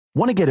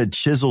Want to get a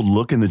chiseled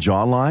look in the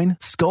jawline?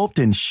 Sculpt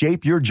and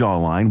shape your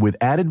jawline with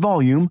added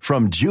volume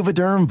from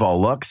Juvederm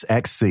Volux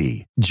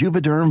XC.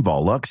 Juvederm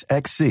Volux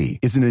XC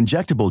is an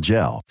injectable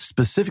gel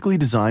specifically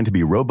designed to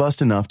be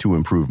robust enough to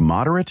improve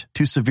moderate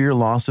to severe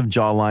loss of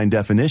jawline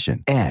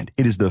definition. And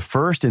it is the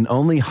first and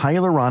only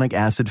hyaluronic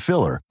acid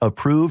filler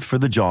approved for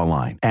the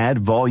jawline. Add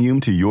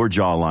volume to your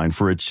jawline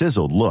for a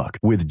chiseled look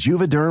with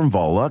Juvederm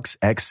Volux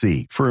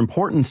XC. For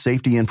important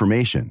safety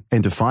information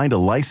and to find a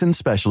licensed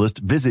specialist,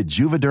 visit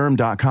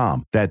Juvederm.com.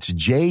 That's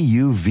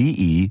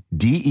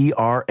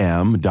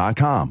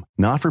Juvederm.com.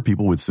 Not for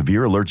people with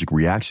severe allergic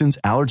reactions,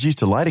 allergies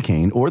to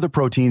lidocaine, or the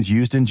proteins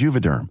used in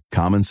Juvederm.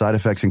 Common side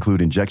effects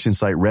include injection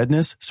site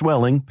redness,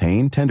 swelling,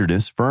 pain,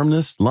 tenderness,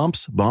 firmness,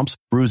 lumps, bumps,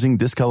 bruising,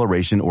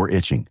 discoloration, or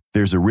itching.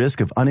 There's a risk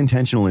of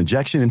unintentional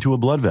injection into a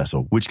blood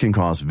vessel, which can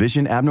cause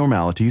vision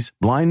abnormalities,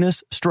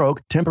 blindness,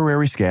 stroke,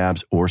 temporary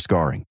scabs, or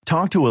scarring.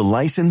 Talk to a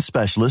licensed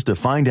specialist to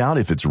find out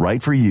if it's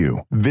right for you.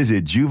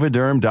 Visit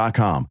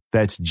Juvederm.com.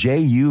 That's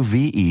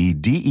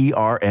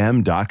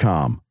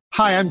Juvederm.com.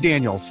 Hi, I'm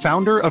Daniel,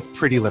 founder of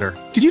Pretty Litter.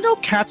 Did you know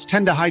cats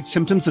tend to hide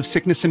symptoms of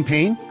sickness and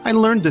pain? I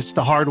learned this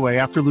the hard way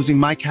after losing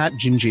my cat,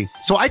 Gingy.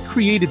 So I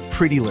created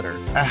Pretty Litter,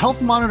 a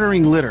health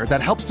monitoring litter that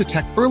helps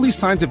detect early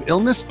signs of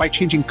illness by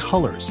changing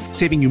colors,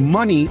 saving you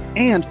money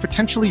and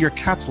potentially your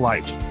cat's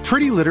life.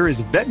 Pretty Litter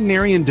is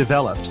veterinarian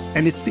developed,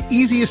 and it's the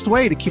easiest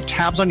way to keep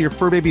tabs on your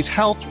fur baby's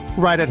health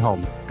right at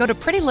home. Go to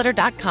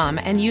prettylitter.com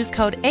and use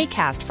code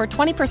ACAST for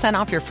 20%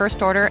 off your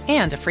first order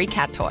and a free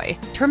cat toy.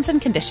 Terms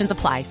and conditions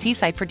apply. See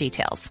site for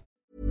details.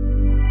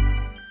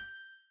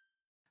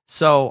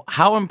 So,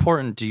 how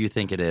important do you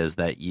think it is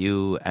that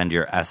you and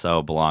your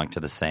SO belong to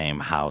the same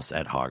house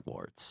at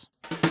Hogwarts?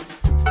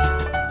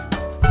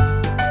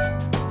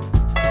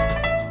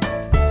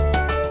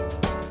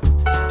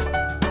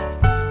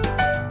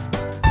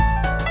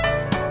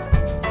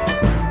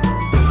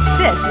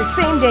 This is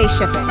Same Day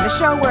Shipping, the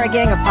show where a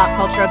gang of pop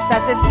culture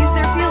obsessives use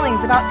their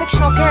feelings about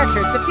fictional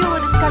characters to fuel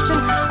a discussion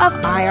of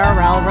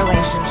IRL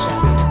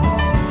relationships.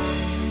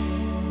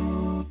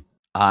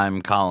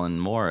 I'm Colin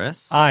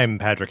Morris. I'm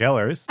Patrick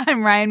Ellers.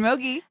 I'm Ryan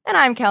Mogi. And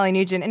I'm Kelly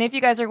Nugent. And if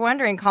you guys are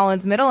wondering,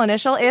 Colin's middle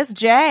initial is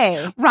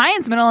J.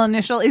 Ryan's middle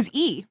initial is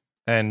E.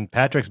 And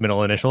Patrick's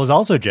middle initial is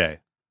also J.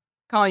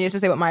 Colin, you have to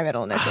say what my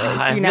middle initial is.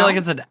 Do I you feel know? like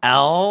it's an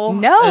L.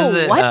 No, Is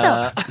it,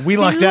 what the? We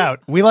lucked out.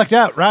 We lucked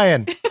out,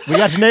 Ryan. We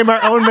got to name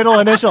our own middle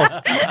initials.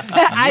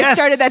 I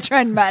started that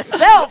trend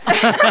myself.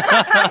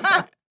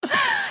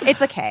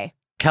 It's a K.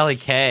 Kelly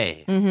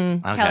K.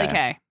 Mm-hmm. Okay. Kelly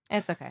K.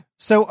 It's okay.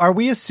 So are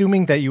we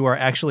assuming that you are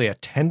actually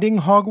attending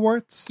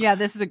Hogwarts? Yeah,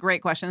 this is a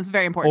great question. It's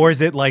very important. Or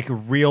is it like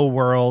real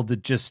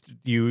world, just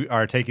you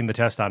are taking the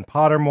test on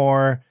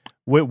Pottermore?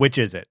 Which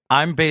is it?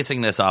 I'm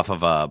basing this off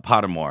of a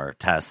Pottermore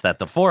test that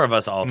the four of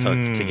us all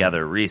took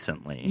together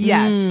recently.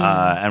 Yes.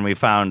 And we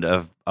found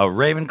a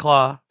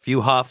Ravenclaw, few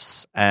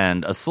Huffs,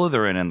 and a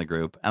Slytherin in the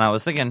group. And I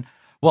was thinking,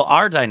 well,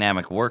 our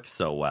dynamic works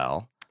so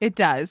well. It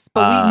does,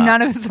 but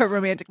none of us are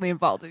romantically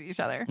involved with each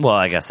other. Well,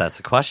 I guess that's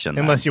the question.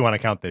 Unless you want to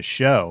count this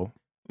show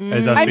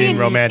as us being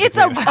romantic. It's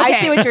a,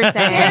 I see what you're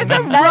saying. There's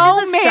a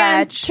That is a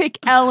romantic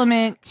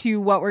element to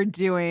what we're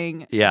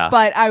doing. Yeah.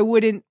 But I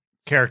wouldn't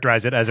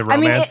characterize it as a I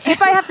mean, romance.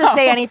 if I have to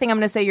say anything, I'm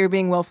going to say you're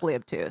being willfully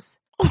obtuse.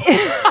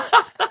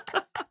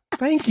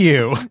 Thank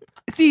you.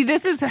 see.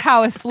 This is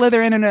how a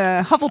Slytherin and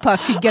a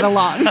Hufflepuff could get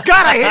along. God,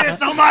 I hate it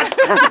so much.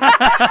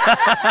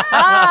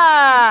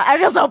 I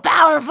feel so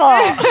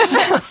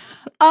powerful.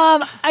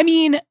 I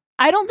mean,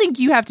 I don't think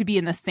you have to be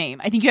in the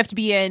same. I think you have to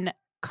be in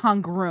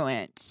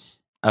congruent.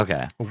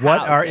 Okay.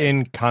 What are houses.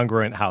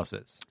 incongruent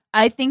houses?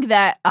 I think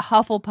that a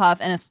Hufflepuff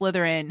and a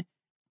Slytherin,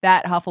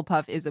 that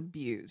Hufflepuff is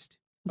abused.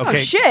 Oh,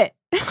 shit.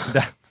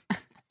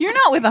 You're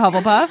not with a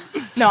Hufflepuff.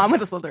 No, I'm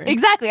with a Slytherin.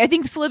 Exactly. I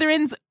think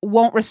Slytherins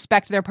won't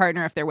respect their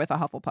partner if they're with a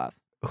Hufflepuff.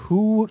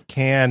 Who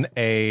can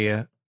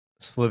a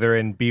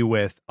Slytherin be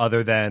with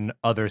other than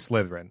other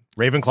Slytherin?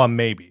 Ravenclaw,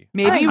 maybe.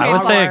 Maybe I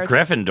would say a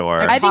Hogwarts.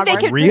 Gryffindor. I think they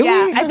could. Really?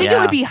 Yeah, I think it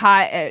Yeah. would be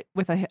hot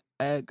with a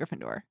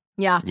Gryffindor.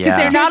 Yeah. Yeah. They're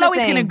Here's not the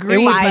always going to thing. It agree.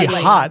 would Why? be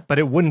Like- hot, but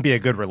it wouldn't be a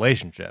good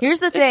relationship. Here's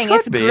the thing.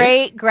 could It's be.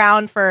 great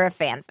ground for a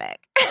fanfic.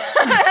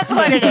 That's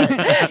what it is.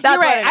 That's You're what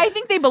right. it I is.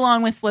 think they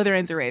belong with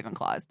Slytherins or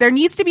Ravenclaws. There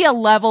needs to be a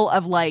level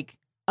of like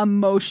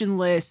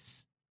emotionless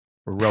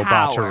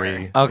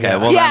Robottery. Okay, Yeah.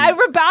 well, yeah, then-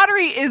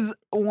 Robottery is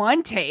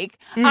one take.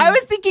 I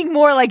was thinking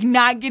more like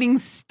not getting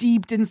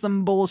steeped in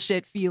some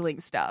bullshit feeling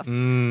stuff.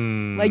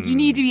 Like you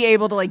need to be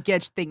able to like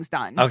get things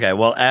done. Okay,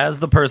 well, as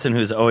the person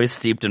who's always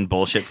steeped in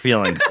bullshit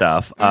feeling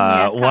stuff,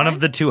 Yes, one Colin? of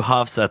the two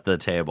Huffs at the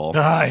table.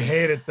 I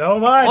hate it so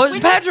much. Well, you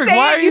Patrick, say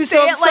why it, are you you say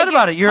so it upset like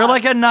about it's it? You're tough.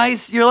 like a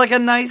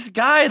nice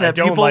guy I that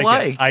don't people like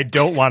like. it. I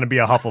don't want to be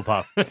a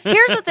Hufflepuff.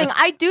 Here's the thing.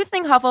 I do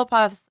think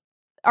Hufflepuffs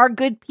are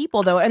good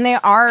people, though, and they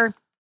are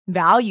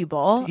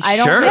valuable. I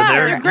don't Sure, think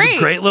they're great.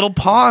 great little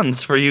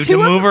pawns for you Two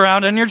to of- move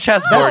around on your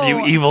chessboard, No.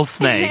 you evil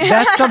snake.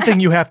 That's something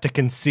you have to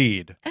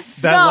concede.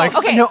 That, No, like,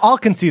 okay. no, I'll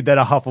concede that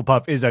a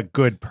Hufflepuff is a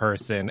good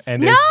person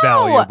and is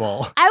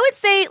valuable. I would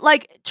say,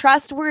 like,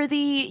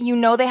 trustworthy. You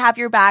know they have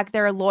your back.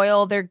 They're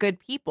loyal. They're good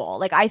people.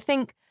 Like, I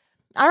think,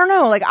 I don't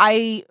know. Like,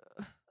 I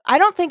I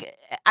don't think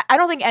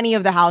any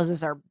of the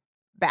houses are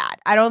bad.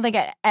 I don't think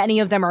any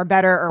of them are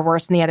better or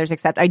worse than the others,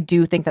 except I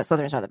do think that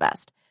Slytherins are the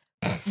best.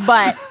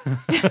 But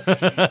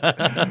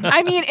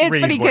I mean, it's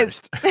Read funny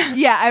because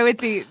yeah, I would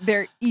say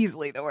they're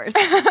easily the worst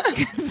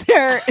because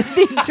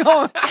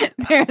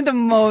they're the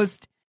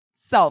most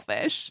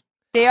selfish.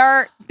 they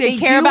They do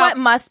care about what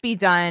must be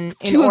done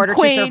in to order to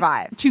equate-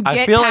 survive. to I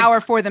get feel like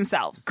power for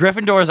themselves.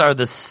 Gryffindors are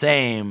the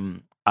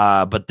same,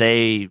 but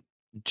they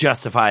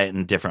justify it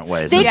in different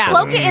ways. They Yeah.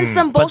 cloak it in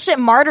some bullshit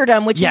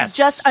martyrdom, which Yes. is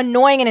just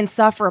annoying and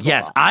insufferable.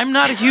 Yes, I'm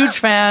not a huge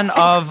fan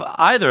of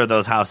either of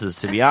those houses,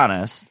 to be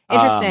honest.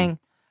 Interesting.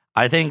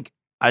 I think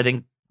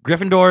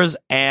Gryffindors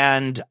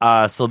and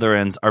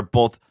Slytherins are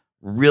both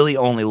really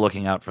only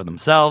looking out for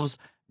themselves.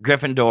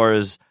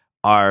 Gryffindors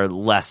are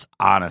less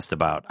honest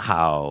about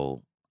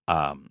how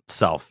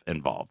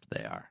self-involved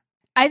they are.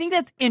 I think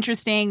that's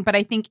interesting, but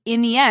I think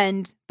in the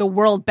end, the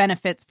world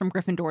benefits from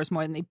Gryffindors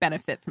more than they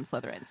benefit from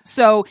Slytherins.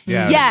 So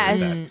Yeah, I yes,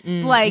 would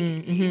agree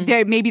like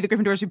they're maybe the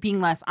Gryffindors are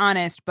being less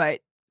honest, but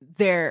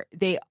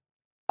they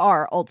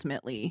are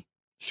ultimately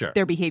Sure.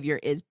 their behavior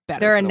is better.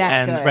 They're a for the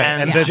net world. good. Right,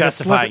 And and the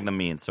justifying the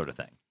means sort of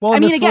thing. Well, I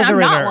and mean, the again, I'm Slytherin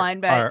not are, one,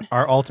 but-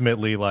 are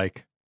ultimately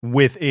like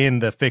within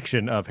the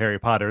fiction of Harry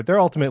Potter. They're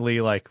ultimately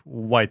like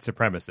white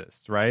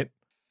supremacists, right?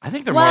 I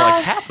think they're more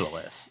like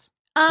capitalists.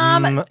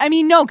 Mm. I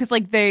mean, no, because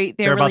like they're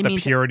They're really about the mean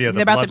purity of the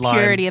they're about the bloodline.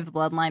 purity of the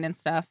bloodline and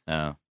stuff.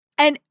 Oh.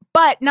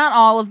 But not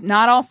all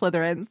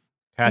Slytherins.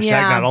 Hashtag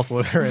Yeah. not all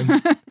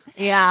Slytherins.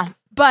 Yeah.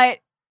 But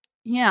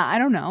yeah, I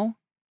don't know.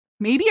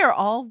 Maybe are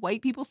all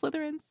white people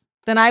Slytherins?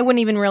 Then I wouldn't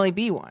even really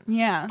be one.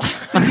 Yeah.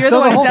 So you're the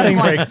one who whole doesn't thing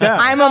want- breaks down.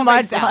 I'm a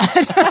Breaks down.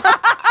 mudblood.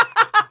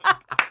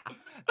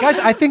 Guys,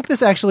 I think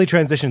this actually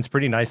transitions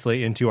pretty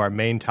nicely into our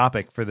main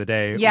topic for the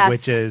day, Yes.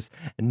 which is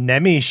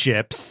Nemi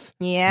ships,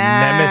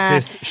 Yeah.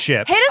 Nemesis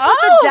ships. Hit us with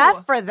the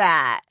death for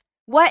that.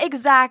 What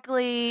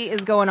exactly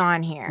is going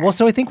on here? Well,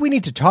 so I think we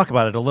need to talk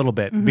about it a little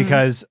bit Mhm.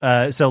 because,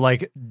 so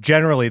like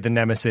generally the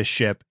Nemesis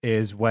ship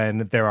is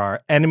when there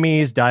are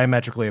enemies,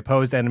 diametrically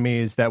opposed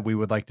enemies that we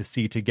would like to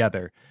see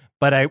together.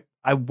 But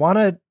I want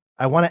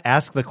to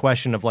ask the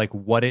question of like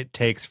what it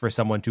takes for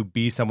someone to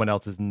be someone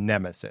else's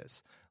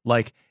nemesis.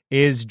 Like,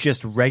 is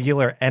just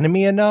regular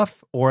enemy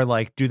enough, or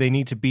like do they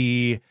need to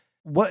be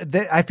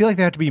I feel like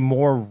there have to be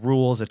more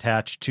rules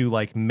attached to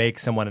like make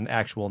someone an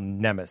actual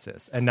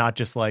nemesis and not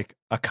just like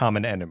a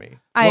common enemy.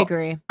 I Well,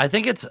 agree. I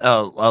think it's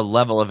a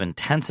level of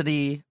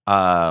intensity,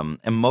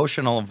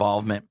 emotional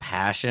involvement,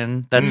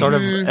 passion that sort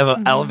of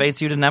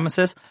elevates you to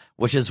nemesis,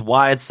 which is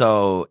why it's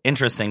so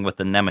interesting with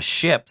the Nemesis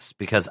ships,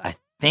 because I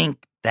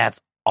think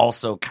that's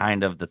also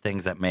kind of the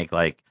things that make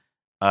like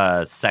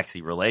a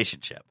sexy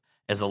relationship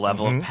is a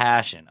level of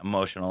passion,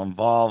 emotional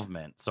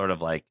involvement, sort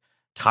of like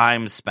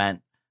time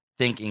spent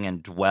thinking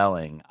and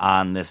dwelling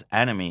on this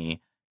enemy.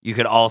 You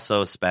could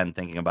also spend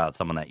thinking about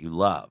someone that you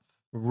love.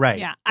 Right.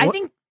 Yeah. I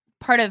think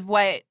part of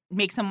what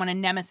makes someone a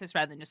nemesis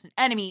rather than just an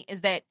enemy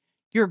is that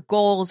your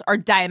goals are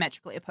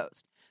diametrically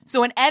opposed.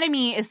 So an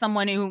enemy is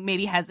someone who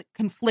maybe has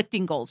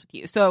conflicting goals with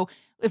you. So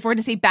if we're going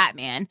to say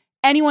Batman,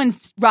 anyone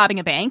robbing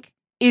a bank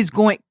is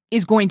going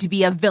to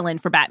be a villain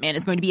for Batman,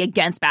 is going to be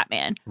against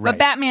Batman. Right. But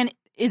Batman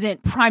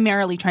isn't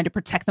primarily trying to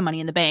protect the money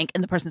in the bank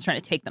and the person's trying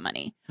to take the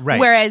money. Right.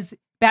 Whereas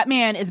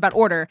Batman is about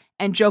order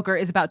and Joker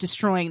is about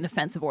destroying the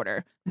sense of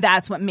order.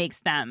 That's what makes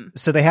them.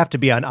 So they have to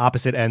be on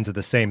opposite ends of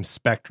the same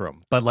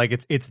spectrum, but like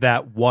it's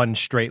that one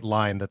straight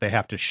line that they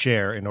have to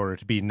share in order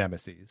to be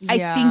nemesis. I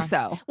Yeah. think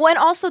so. Well, and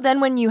also then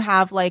when you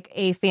have like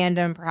a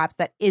fandom perhaps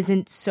that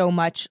isn't so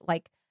much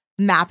like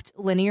mapped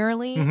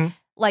linearly, Mhm.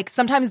 like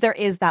sometimes there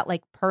is that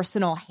like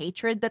personal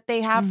hatred that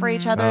they have for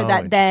each Mhm. other Oh,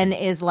 that then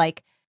is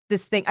like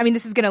this thing. I mean,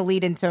 this is going to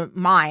lead into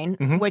mine,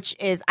 Mhm. which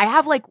is I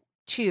have like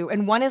two,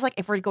 and one is like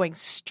if we're going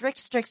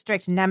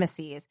strict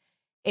nemesis,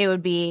 it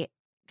would be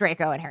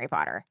Draco and Harry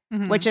Potter,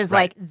 Mhm. which is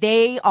Right. like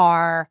they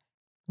are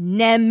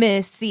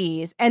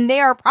nemesis, and they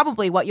are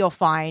probably what you'll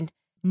find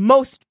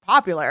most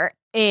popular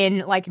in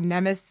like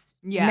nemesis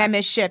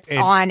ships In-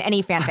 on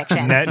any fan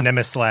fiction.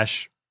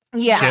 Nemesis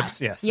Yeah. ships,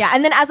 yes. Yeah,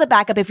 and then as a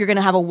backup, if you're going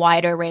to have a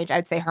wider range,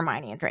 I'd say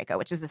Hermione and Draco,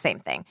 which is the same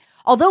thing.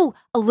 Although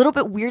a little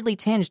bit weirdly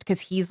tinged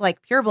because he's like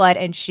pureblood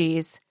and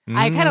she's.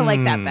 I kind of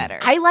like that Mm. better.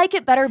 I like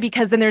it better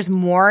because then there's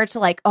more to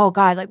like, oh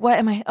God, like what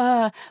am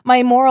I?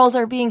 My morals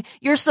are being,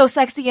 you're so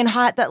sexy and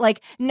hot that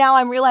like now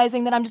I'm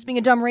realizing that I'm just being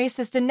a dumb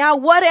racist and now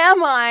what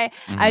am I?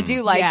 I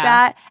do like Yeah.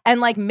 that.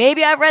 And like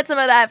maybe I've read some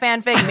of that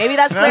fanfic. Maybe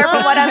that's clear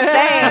from what I'm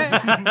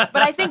saying.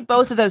 But I think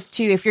both of those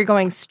two, if you're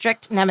going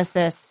strict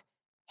nemesis,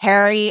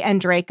 Harry and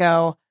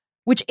Draco,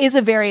 which is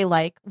a very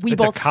like we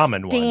It's a both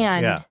common one,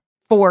 stand yeah.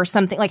 for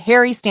something. Like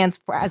Harry stands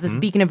for as a Mhm.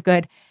 beacon of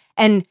good,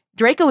 and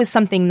Draco is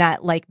something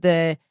that like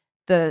the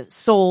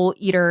soul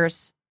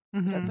eaters,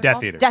 Mhm. is that what they're Death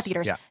called? Eaters, Death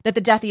Eaters, yeah. that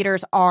the Death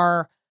Eaters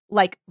are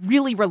like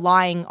really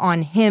relying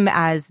on him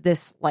as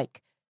this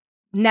like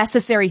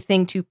necessary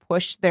thing to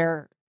push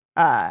their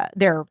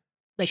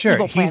Sure,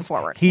 evil plan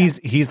forward.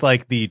 He's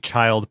like the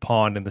child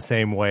pawn in the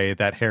same way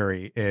that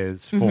Harry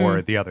is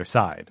for the other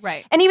side.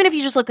 Right. And even if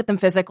you just look at them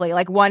physically,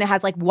 like one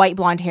has like white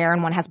blonde hair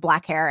and one has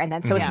black hair, and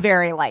then so it's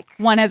very like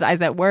one has eyes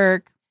that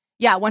work.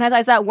 Yeah, one has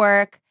eyes that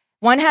work.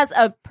 One has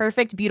a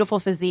perfect, beautiful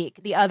physique.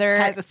 The other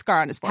Has a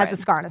scar on his forehead.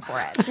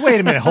 Wait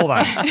a minute, hold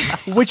on.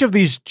 Which of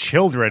these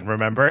children,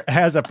 remember,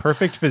 has a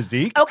perfect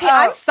physique? Okay,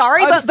 I'm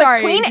sorry, but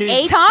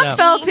between Tom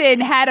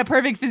Felton had a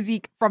perfect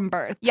physique from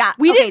birth. Yeah,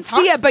 we okay, didn't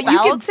Tom see it, but you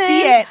could Felton?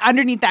 see it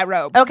underneath that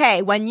robe.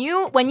 Okay, when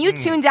you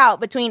tuned out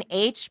between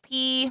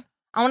HP,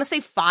 I want to say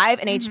 5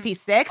 and HP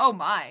 6. Oh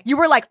my! You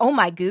were like, oh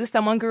my goo,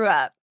 someone grew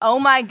up. Oh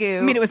my goo.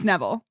 I mean, it was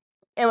Neville.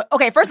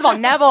 Okay, first of all,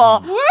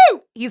 Neville,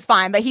 Woo! He's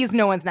fine, but he's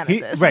no one's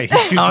nemesis. He's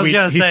too I was sweet.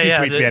 gonna He's say, too yeah,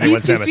 sweet to be he's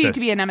anyone's He's too nemesis. sweet to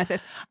be a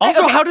nemesis.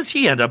 Also, Okay. how does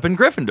he end up in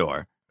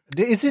Gryffindor?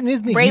 Isn't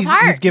he?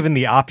 Braveheart. He's given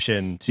the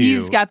option to.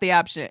 He's got the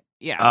option.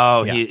 Yeah.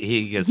 Oh, Yeah.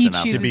 he gets He an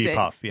option. chooses be it.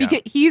 Puff, yeah.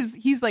 Because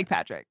he's like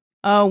Patrick.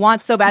 Oh,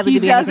 wants so badly He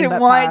to be anything doesn't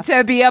but want Puff.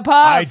 to be a puff.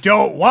 I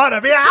don't want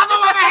to be a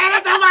Hufflepuff. I hate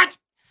it so much.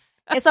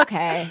 It's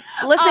okay.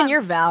 Listen,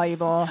 you're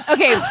valuable.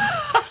 Okay.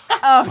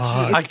 Oh,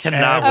 jeez. I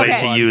cannot Okay. wait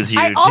to use you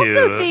I to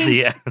also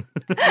think-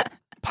 the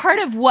Part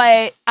of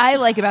what I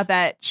like about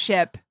that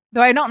ship,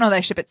 though I don't know that I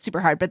ship it super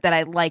hard, but that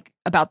I like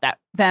about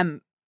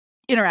them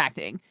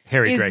interacting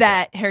Harry is Draco.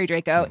 that Harry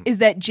Draco is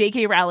that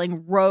J.K.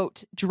 Rowling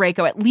wrote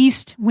Draco, at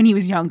least when he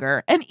was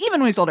younger and even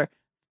when he was older,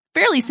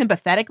 fairly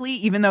sympathetically,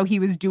 even though he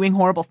was doing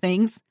horrible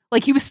things.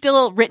 Like he was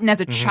still written as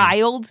a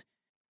child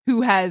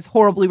who has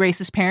horribly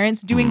racist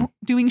parents doing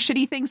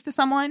shitty things to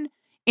someone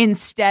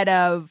instead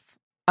of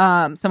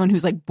someone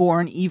who's like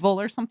born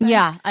evil or something.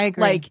 Yeah, I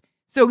agree. Like,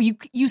 so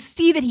you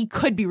see that he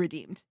could be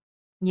redeemed.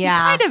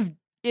 yeah, He kind of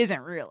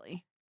isn't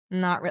really.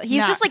 not really.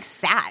 He's Not- just like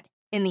sad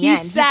in the He's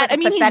end. sad. He's like I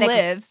mean, pathetic. he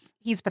lives.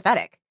 He's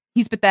pathetic.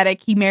 He's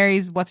pathetic. He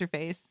marries what's her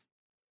face,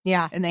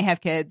 Yeah, and they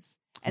have kids.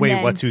 And Wait,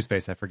 then, what's whose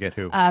face? I forget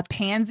who.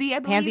 Pansy? I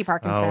believe. Pansy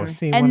Parkinson. Oh,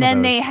 see, one And of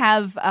then they those.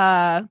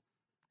 have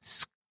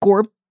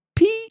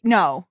Scorpy.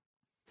 No,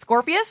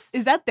 Scorpius.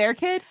 is that their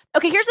kid?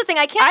 Okay, here's the thing.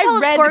 I can't tell I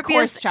if read Scorpius. the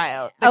Cursed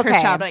Child, but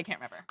I can't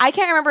remember. I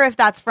can't remember if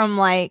that's from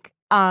like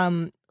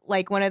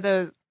one of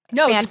those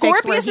No, fanfics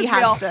where Scorpius he is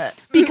has real to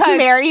because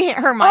marry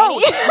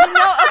Hermione. Oh,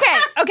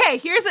 no, okay.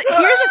 Here's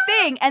the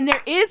thing, and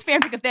there is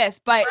fanfic of this,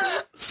 but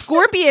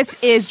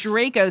Scorpius is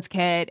Draco's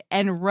kid,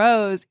 and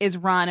Rose is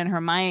Ron and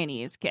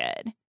Hermione's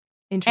kid.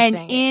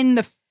 Interesting. And in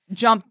the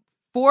jump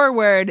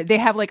forward, they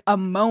have like a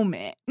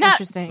moment.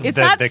 Interesting. It's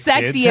The not kids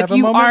sexy have if a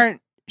you moment?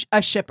 aren't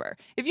a shipper.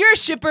 If you're a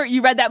shipper,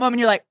 you read that moment,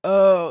 you're like,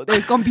 oh,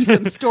 there's going to be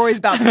some stories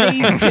about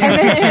these two.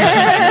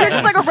 You're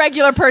just like a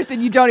regular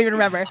person. You don't even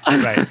remember.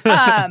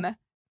 Right.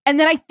 And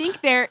then I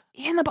think they're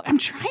in the book. I'm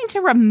trying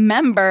to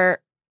remember.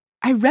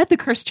 I read The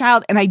Cursed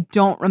Child and I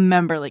don't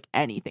remember like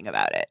anything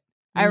about it.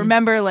 I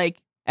remember like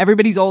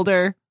everybody's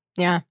older.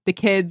 Yeah. The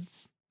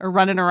kids are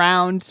running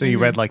around. So you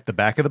read like the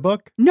back of the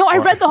book? No, I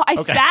Or- read I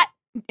okay. sat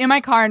in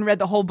my car and read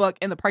the whole book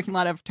in the parking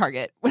lot of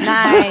Target.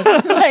 Nice.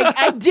 Like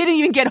I didn't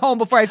even get home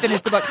before I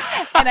finished the book,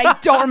 and I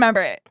don't remember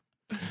it.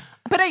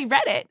 But I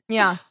read it.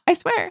 Yeah. I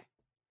swear.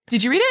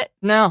 Did you read it?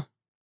 No.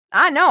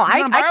 No. You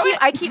wanna borrow it?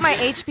 I keep my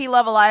HP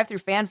love alive through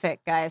fanfic,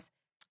 guys.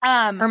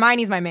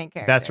 Hermione's my main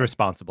character. That's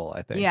responsible,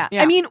 I think. Yeah.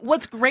 Yeah. I mean,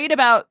 what's great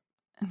about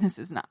this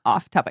is not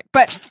off topic,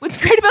 but what's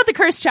great about The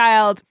Cursed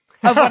Child,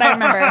 of what I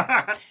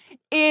remember,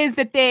 is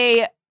that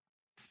they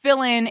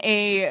fill in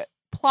a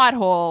plot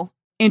hole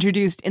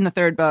introduced in the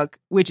third book,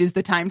 which is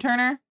the time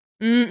turner.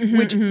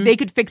 Which they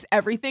could fix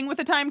everything with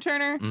a time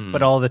turner.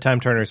 But all the time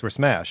turners were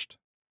smashed,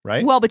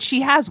 right? Well, but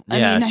she has.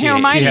 Yeah, I mean, she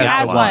Hermione has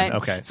has the one. one.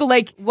 Okay. So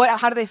like,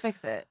 How do they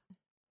fix it?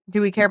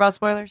 Do we care about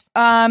spoilers?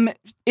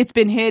 it's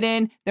been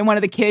hidden. Then one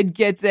of the kid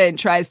gets it and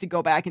tries to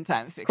go back in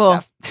time and fix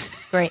Cool. stuff.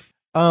 Great.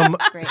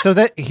 Great. So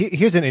that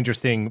here's an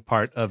interesting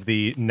part of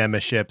the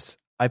Nemesis ships.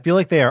 I feel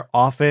like they are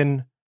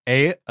often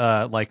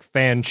like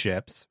fan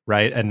ships,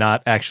 right, and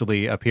not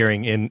actually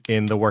appearing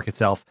in the work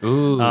itself.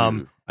 Ooh,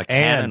 a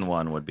canon and-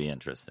 one would be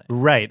interesting.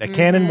 Right, a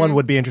canon one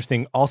would be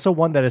interesting. Also,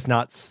 one that is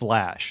not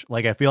slash.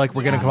 Like I feel like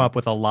we're going to come up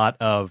with a lot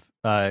of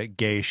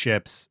gay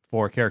ships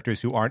for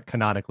characters who aren't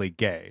canonically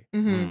gay,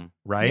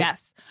 right?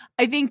 Yes,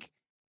 I think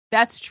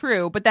that's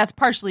true, but that's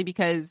partially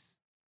because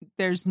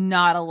there's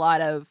not a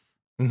lot of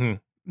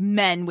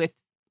men with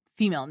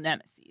female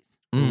nemesis,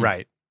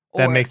 Right.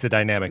 That Or- makes the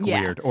dynamic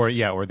yeah. weird, or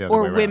the other way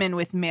or around. women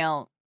with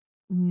male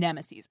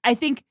nemesis. I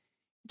think.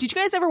 Did you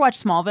guys ever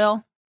watch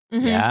Smallville?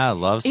 Yeah, I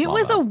love Smallville. It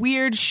was a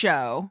weird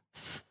show.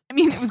 I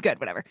mean, it was good,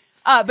 whatever.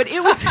 But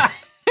it was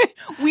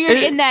weird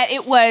in that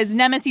it was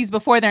nemesis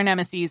before their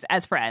nemesis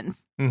as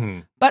friends.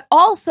 Mhm. But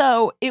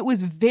also, it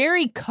was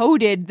very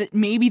coded that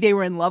maybe they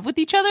were in love with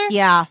each other.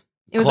 Yeah.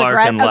 It was Clark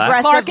and Lex.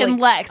 aggressive. Clark and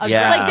Lex.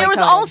 Yeah. Like, there was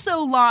Coded.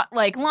 also,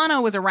 like,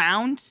 Lana was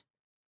around.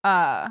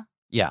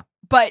 Yeah.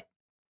 But,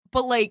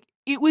 like,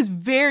 it was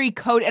very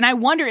coded. And I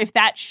wonder if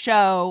that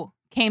show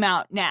came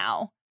out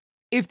now,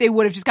 if they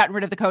would have just gotten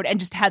rid of the code and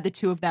just had the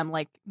two of them,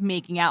 like,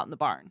 making out in the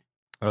barn.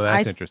 Oh,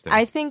 that's interesting.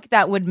 I think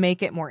that would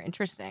make it more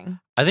interesting.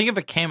 I think if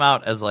it came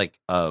out as like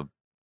a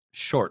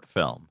short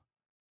film,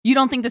 You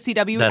don't think the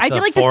CW? that I the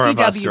feel like the four of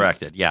us CW.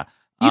 directed. Yeah.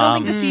 You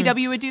don't think the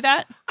CW would do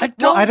that? I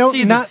don't, I don't-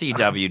 see not- the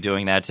CW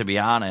doing that, to be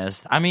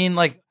honest. I mean,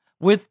 like,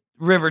 with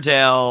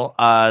Riverdale,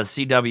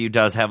 CW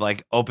does have,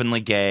 like,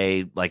 openly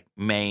gay, like,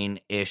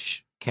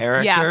 main-ish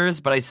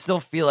characters, but I still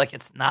feel like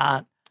it's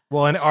not...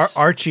 Well, and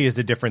Archie is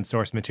a different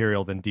source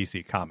material than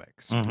DC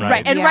Comics, Mhm.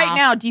 right? And Yeah. right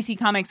now, DC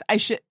Comics,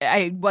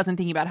 I wasn't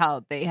thinking about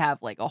how they have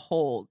like a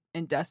whole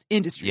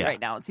industry Yeah.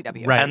 right now in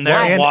CW. Right. And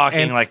they're Well,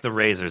 walking, like, the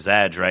razor's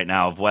edge right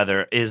now of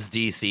whether is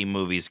DC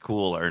movies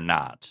cool or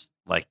not.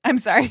 Like, I'm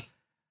sorry.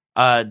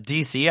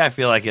 DC, I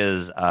feel like,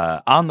 is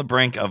on the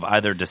brink of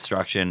either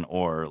destruction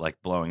or, like,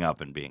 blowing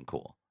up and being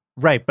cool.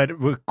 Right, but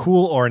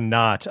cool or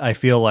not, I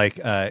feel like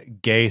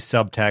gay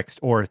subtext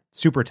or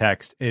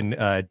supertext in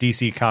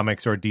DC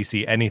Comics or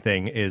DC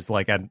anything is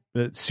like at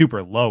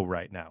super low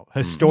right now,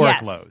 historic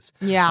Yes. lows.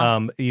 Yeah.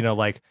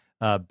 Like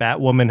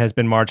Batwoman has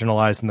been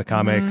marginalized in the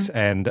comics,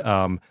 and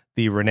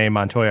the Renee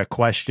Montoya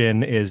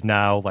question is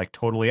now like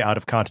totally out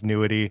of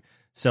continuity.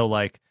 So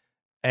like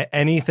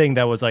anything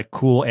that was like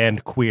cool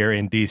and queer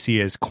in DC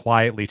is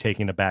quietly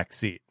taking a back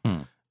seat.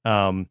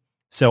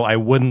 So I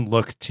wouldn't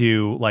look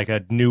to like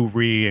a new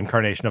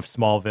reincarnation of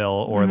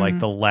Smallville or like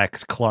the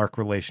Lex Clark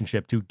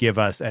relationship to give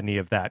us any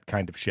of that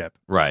kind of ship.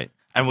 Right.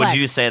 And Flex. would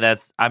you say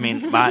that's, I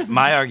mean,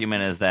 my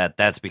argument is that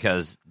that's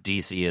because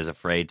DC is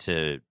afraid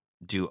to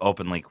do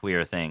openly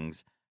queer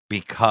things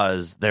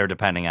because they're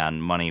depending on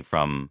money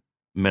from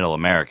middle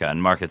America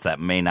and markets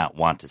that may not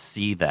want to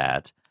see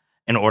that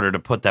in order to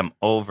put them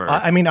over.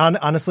 I mean,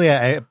 honestly,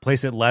 I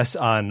place it less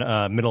on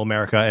middle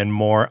America and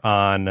more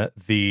on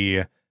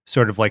the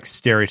sort of like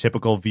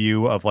stereotypical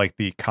view of like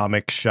the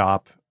comic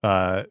shop,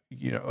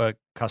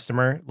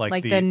 customer,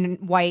 like the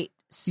white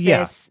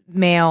Yeah. cis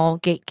male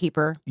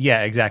gatekeeper.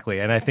 Yeah, exactly.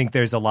 And I think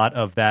there's a lot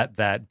of that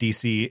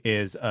DC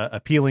is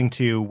appealing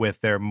to with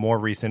their more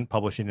recent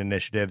publishing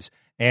initiatives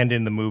and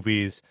in the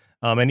movies,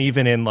 and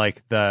even in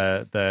like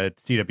the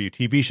CW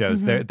TV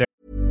shows. They're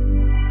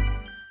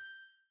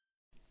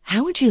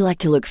How would you like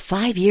to look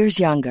 5 years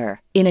younger?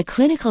 In a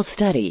clinical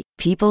study,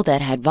 people that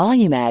had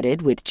volume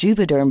added with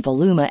Juvederm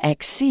Voluma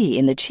XC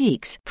in the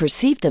cheeks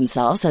perceived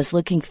themselves as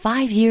looking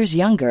 5 years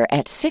younger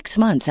at 6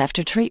 months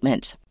after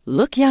treatment.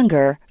 Look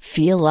younger,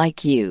 feel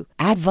like you.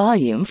 Add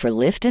volume for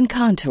lift and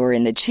contour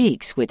in the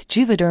cheeks with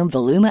Juvederm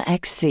Voluma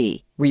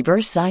XC.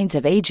 Reverse signs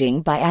of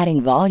aging by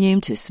adding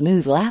volume to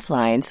smooth laugh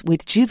lines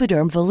with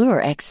Juvederm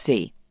Volure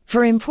XC.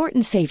 For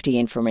important safety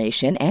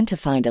information and to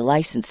find a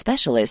licensed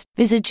specialist,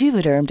 visit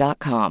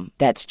Juvederm.com.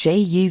 That's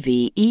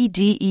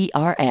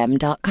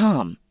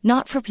JUVEDERM.com.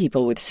 Not for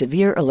people with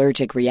severe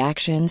allergic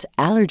reactions,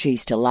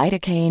 allergies to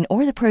lidocaine,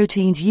 or the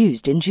proteins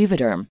used in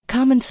Juvederm.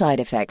 Common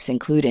side effects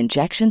include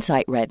injection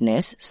site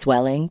redness,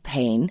 swelling,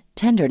 pain,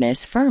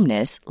 tenderness,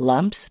 firmness,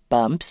 lumps,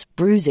 bumps,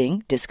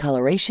 bruising,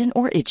 discoloration,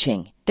 or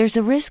itching. There's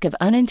a risk of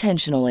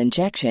unintentional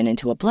injection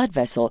into a blood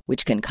vessel,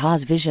 which can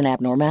cause vision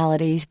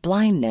abnormalities,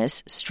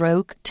 blindness,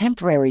 stroke,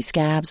 temporary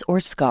scabs,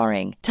 or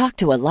scarring. Talk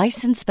to a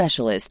licensed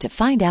specialist to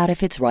find out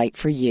if it's right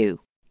for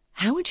you.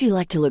 How would you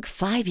like to look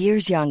 5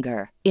 years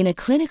younger? In a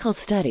clinical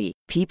study,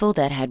 people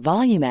that had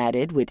volume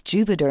added with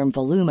Juvederm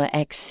Voluma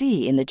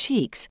XC in the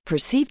cheeks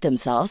perceived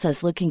themselves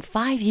as looking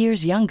 5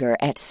 years younger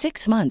at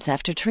 6 months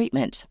after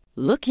treatment.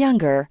 Look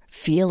younger,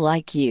 feel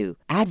like you.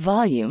 Add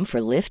volume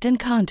for lift and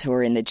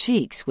contour in the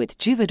cheeks with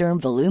Juvederm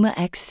Voluma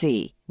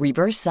XC.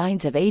 Reverse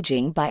signs of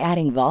aging by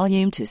adding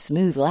volume to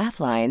smooth laugh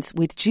lines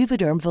with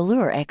Juvederm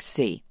Volure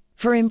XC.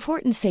 For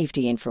important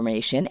safety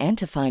information and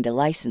to find a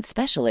licensed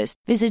specialist,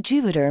 visit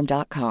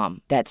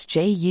Juvederm.com. That's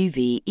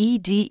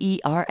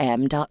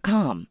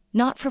JUVEDERM.com.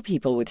 Not for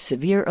people with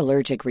severe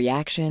allergic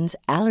reactions,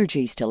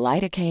 allergies to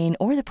lidocaine,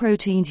 or the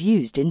proteins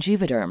used in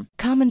Juvederm.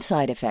 Common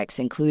side effects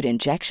include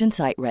injection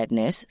site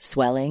redness,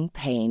 swelling,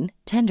 pain,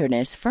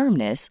 tenderness,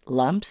 firmness,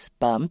 lumps,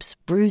 bumps,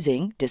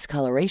 bruising,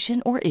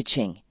 discoloration, or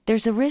itching.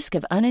 There's a risk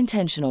of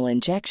unintentional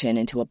injection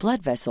into a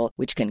blood vessel,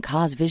 which can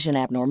cause vision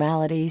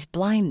abnormalities,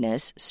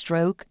 blindness,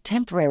 stroke,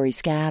 temporary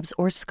scabs,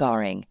 or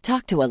scarring.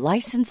 Talk to a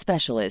licensed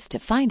specialist to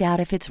find out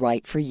if it's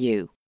right for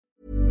you.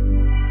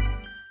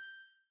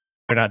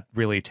 they're not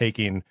really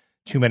taking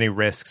too many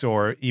risks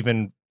or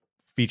even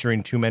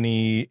featuring too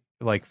many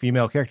like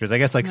female characters. I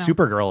guess like No.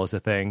 Supergirl is a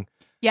thing.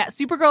 Yeah,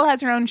 Supergirl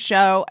has her own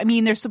show. I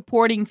mean, they're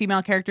supporting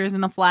female characters in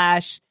The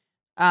Flash.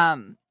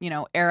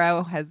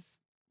 Arrow has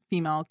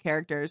female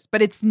characters,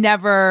 but it's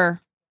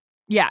never.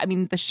 Yeah, I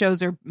mean, the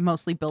shows are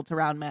mostly built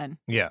around men,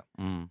 Yeah.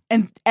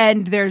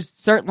 and there's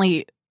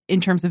certainly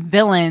in terms of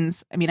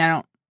villains. I mean, I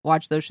don't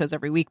watch those shows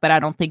every week, but I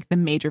don't think the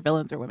major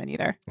villains are women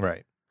either.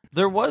 Right.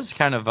 There was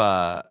kind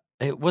of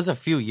it was a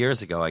few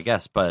years ago, I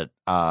guess, but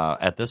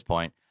at this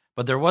point,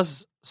 but there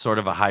was sort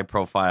of a high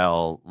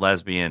profile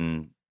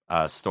lesbian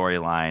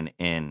storyline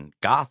in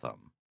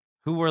Gotham.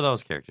 Who were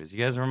those characters? You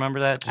guys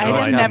remember that? Did you I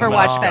watch have never Gotham at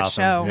watched all? that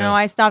Gotham, show. yeah. No,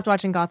 I stopped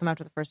watching Gotham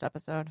after the first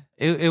episode.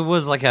 It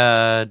was like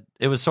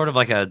it was sort of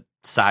like a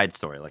side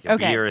story, like a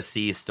Okay. B or a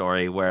C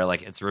story, where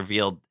like it's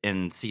revealed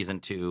in season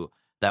 2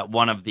 that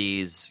one of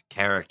these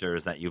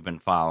characters that you've been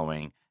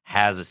following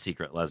has a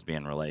secret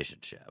lesbian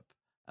relationship.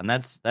 and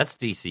that's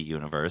DC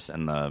Universe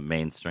and the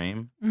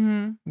mainstream.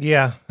 Mm-hmm.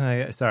 Yeah.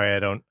 Sorry,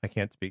 I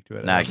can't speak to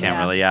it. No, I can't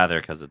really either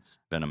because it's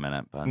been a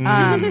minute. But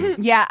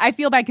Yeah, I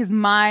feel bad because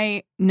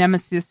my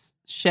nemesis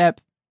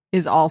ship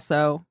is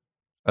also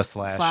a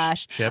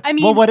slash ship. I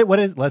mean, well, what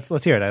is?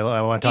 Let's hear it.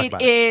 I want to talk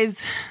about it. It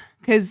is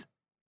because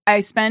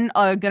I spend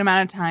a good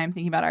amount of time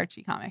thinking about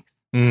Archie comics,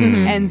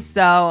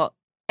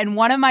 and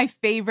one of my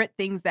favorite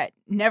things that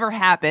never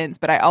happens,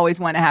 but I always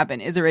want to happen,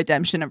 is a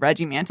redemption of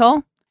Reggie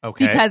Mantle.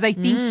 Okay, because I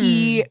think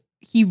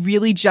he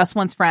really just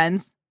wants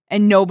friends,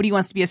 and nobody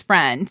wants to be his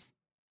friend.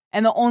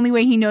 And the only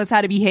way he knows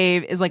how to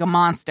behave is like a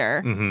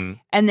monster. Mm-hmm.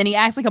 And then he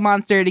acts like a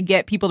monster to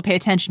get people to pay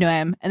attention to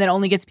him, and then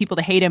only gets people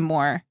to hate him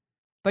more.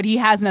 But he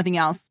has nothing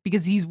else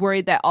because he's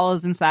worried that all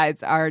his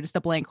insides are just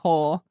a blank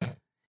hole.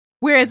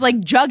 Whereas like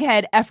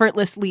Jughead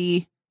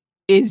effortlessly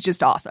is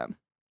just awesome.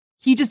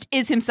 He just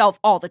is himself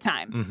all the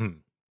time. Mm-hmm.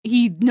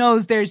 He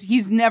knows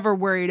he's never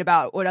worried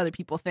about what other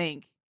people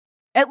think.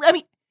 I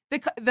mean,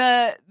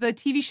 the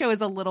TV show is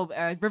a little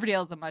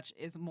Riverdale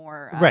is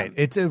more right.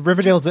 It's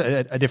Riverdale's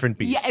a different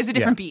beast. Yeah, it's a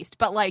different beast.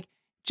 But like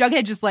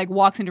Jughead just like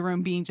walks into a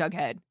room being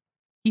Jughead.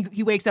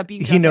 He wakes up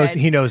being Jughead.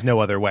 He knows no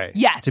other way.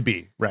 Yes. To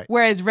be right.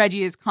 Whereas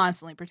Reggie is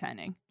constantly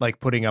pretending, like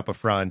putting up a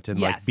front and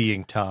like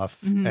being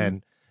tough.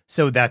 And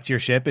so that's your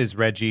ship is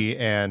Reggie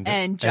and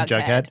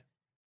Jughead.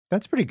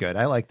 That's pretty good.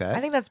 I like that.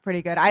 I think that's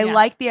pretty good. I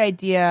like the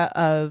idea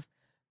of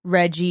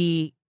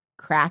Reggie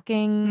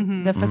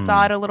cracking the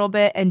facade a little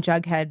bit and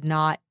Jughead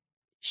not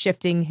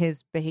shifting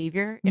his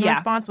behavior in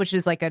response, which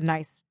is like a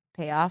nice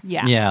payoff.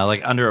 Yeah,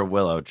 like under a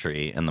willow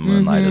tree in the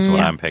moonlight is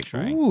what I'm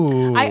picturing.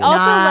 Ooh. I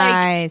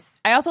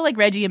also like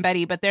Reggie and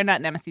Betty, but they're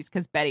not nemesis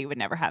because Betty would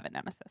never have a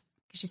nemesis.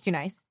 She's too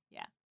nice.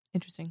 Yeah.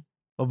 Interesting.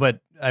 Well, but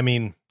I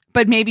mean,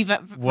 but maybe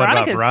what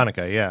about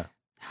Veronica? Yeah.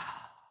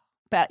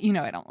 But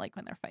I don't like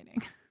when they're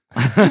fighting.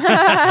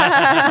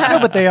 No,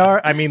 but they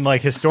are. I mean,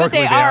 like historically,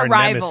 they are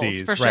rivals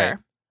nemesis, for right? sure.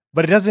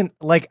 But it doesn't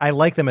like I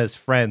like them as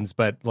friends,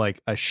 but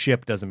like a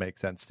ship doesn't make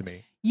sense to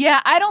me.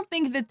 Yeah, I don't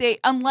think that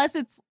unless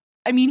it's.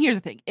 I mean, here's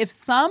the thing: if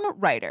some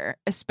writer,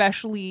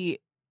 especially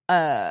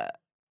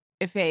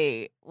if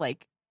a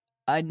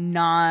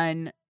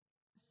non-straight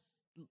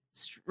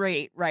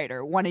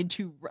writer wanted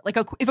to,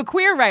 if a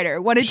queer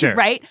writer wanted to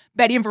write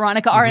Betty and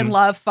Veronica are in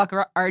love, fuck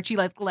Archie,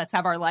 let's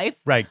have our life.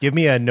 Right. Give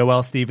me a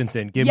Noelle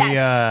Stevenson. Give me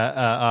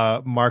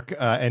a Mark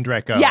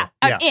Andreyko. Yeah,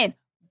 I'm in.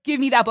 Give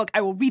me that book.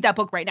 I will read that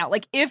book right now.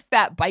 Like if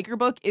that biker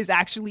book is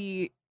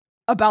actually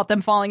about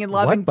them falling in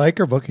love. What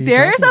biker book are you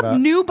There's talking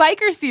about? new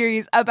biker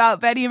series about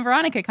Betty and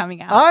Veronica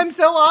coming out. I'm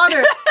so on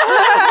it.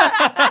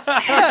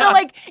 So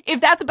like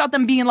if that's about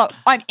them being in love,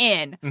 I'm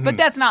in. But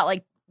that's not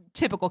like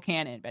typical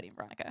canon Betty and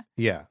Veronica.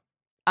 Yeah.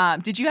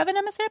 Did you have an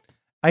nemesis?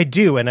 I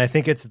do, and I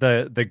think it's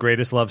the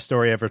greatest love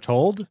story ever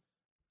told.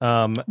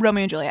 Romeo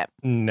and Juliet.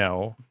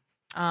 No.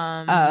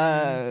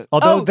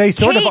 Although they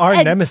sort of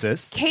are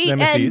nemesis. Kate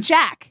and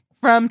Jack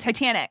from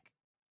Titanic.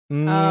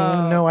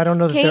 No, I don't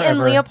know that Kate they're and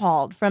ever...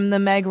 Leopold from the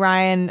Meg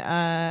Ryan.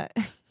 I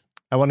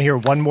want to hear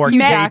one more Hugh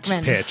Kate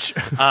Jackman. pitch.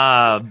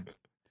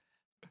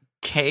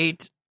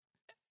 Kate.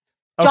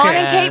 John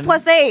and Kate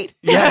plus 8.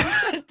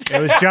 Yes, it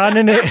was John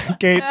and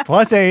Kate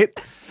plus 8.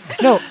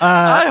 No,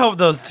 I hope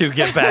those two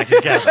get back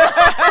together.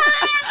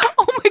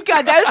 Oh my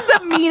god, that was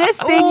the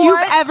meanest thing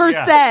you've ever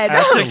said.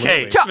 To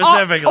Kate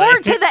specifically, or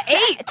to the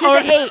 8,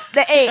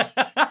 the 8.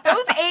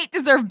 Those 8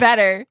 deserve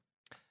better.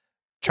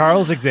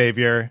 Charles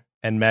Xavier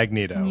and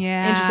Magneto.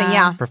 Yeah, interesting.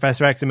 Yeah,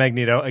 Professor X and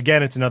Magneto.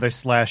 Again, it's another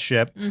slash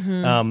ship.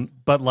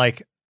 But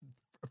like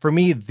for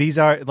me, these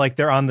are like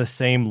they're on the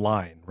same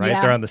line, right?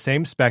 Yeah. They're on the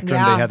same spectrum.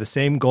 Yeah. They have the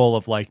same goal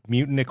of like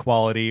mutant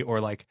equality, or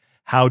like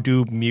how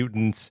do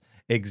mutants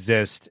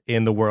exist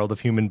in the world of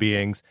human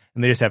beings,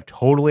 and they just have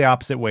totally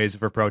opposite ways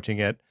of approaching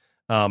it.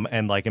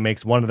 And like it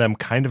makes one of them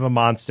kind of a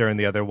monster, and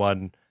the other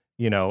one,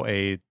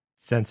 a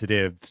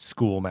sensitive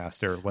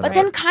schoolmaster. But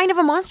then kind of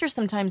a monster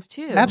sometimes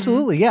too.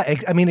 Absolutely, yeah.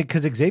 I mean,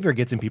 because Xavier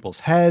gets in people's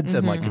heads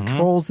and like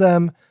controls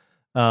them.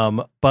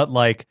 But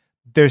like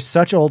they're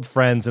such old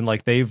friends, and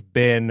like they've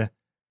been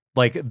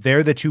like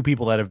they're the two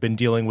people that have been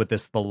dealing with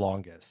this the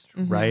longest,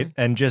 right?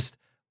 And just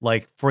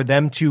like for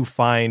them to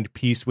find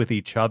peace with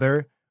each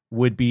other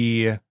would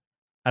be, I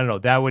don't know,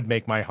 that would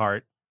make my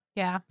heart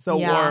so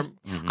warm.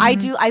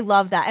 I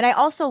love that. And I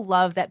also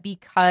love that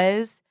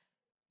because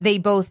they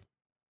both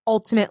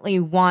ultimately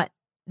want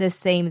the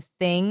same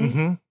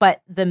thing,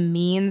 but the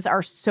means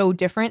are so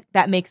different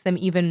that makes them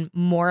even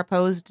more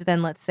opposed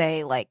than, let's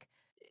say, like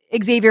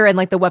Xavier and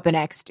like the Weapon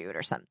X dude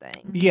or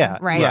something. Yeah.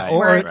 Right. Yeah.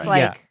 Where it's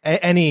like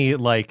any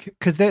like,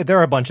 because there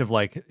are a bunch of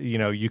like,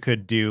 you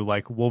could do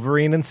like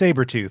Wolverine and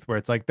Sabretooth where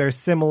it's like they're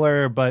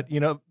similar, but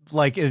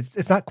like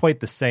it's not quite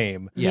the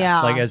same.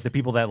 Yeah. Like as the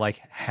people that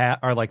like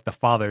are like the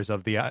fathers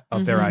of their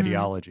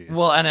ideologies.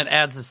 Well, and it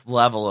adds this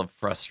level of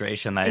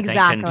frustration that I think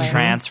can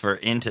transfer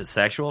into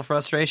sexual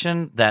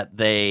frustration, that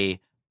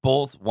they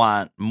both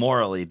want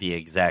morally the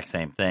exact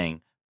same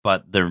thing,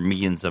 but their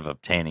means of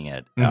obtaining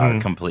it are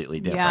completely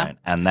different.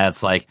 And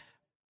that's like,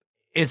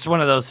 it's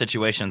one of those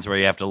situations where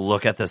you have to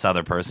look at this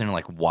other person and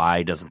like,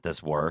 why doesn't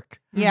this work?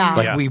 Yeah.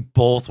 Like, we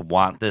both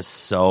want this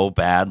so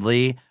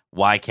badly.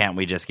 Why can't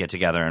we just get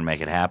together and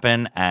make it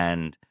happen?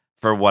 And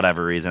for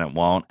whatever reason, it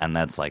won't. And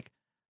that's like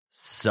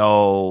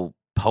so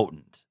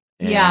potent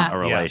in a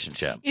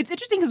relationship. It's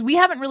interesting because we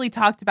haven't really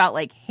talked about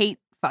like hate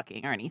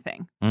fucking or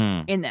anything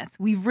Mm. in this.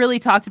 We've really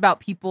talked about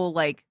people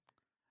like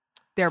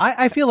their.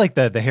 I feel like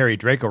the Harry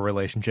Draco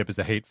relationship is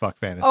a hate fuck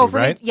fantasy, Oh, for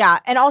right? me, yeah.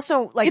 And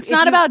also, like, It's if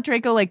not you- about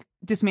Draco like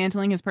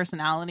dismantling his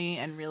personality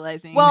and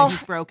realizing Well, that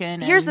he's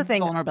broken. here's and the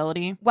thing.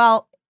 vulnerability.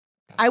 Well,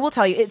 I will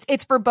tell you,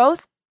 it's for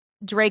both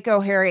Draco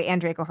Harry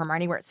and Draco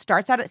Hermione, where it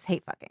starts out as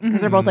hate fucking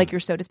because they're both like, "You're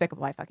so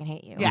despicable, I fucking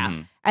hate you." Yeah.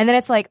 Mhm. And then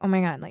it's like, "Oh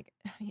my god, like,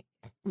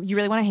 you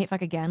really want to hate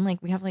fuck again?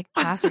 Like, we have like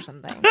class or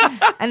something."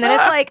 And then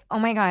it's like, "Oh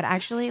my god,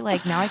 actually,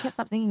 like, now I can't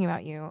stop thinking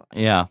about you.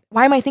 Yeah.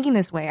 Why am I thinking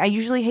this way? I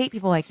usually hate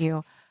people like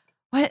you.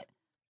 What?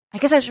 I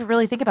guess I should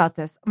really think about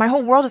this. My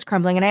whole world is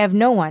crumbling, and I have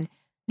no one.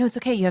 No, it's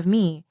okay. You have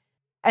me."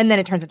 And then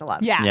it turns into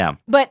love. Yeah. Yeah.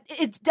 But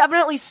it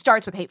definitely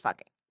starts with hate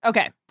fucking.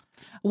 Okay.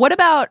 What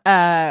about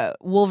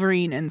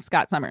Wolverine and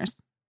Scott Summers?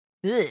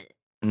 Ugh.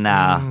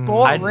 Nah.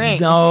 Boring.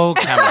 No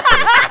chemistry.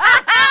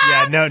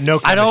 Yeah, no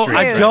I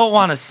chemistry. don't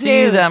want to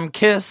see Snooze. them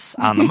kiss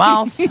on the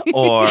mouth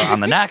or on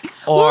the neck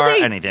or Well,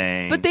 they-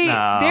 anything. But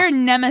No. they're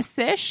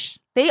nemesis.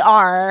 They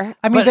are.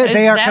 I mean, But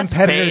they are that's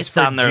competitors based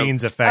for on their-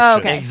 Jean's affection.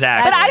 Okay.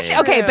 Exactly. But actually,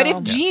 okay, but if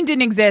True. Jean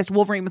didn't exist,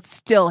 Wolverine would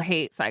still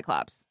hate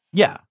Cyclops.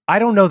 Yeah. I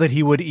don't know that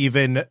he would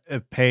even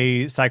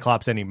pay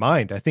Cyclops any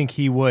mind. I think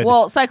he would.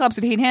 Well, Cyclops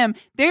would hate him.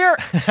 They're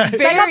very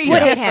Cyclops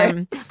would hate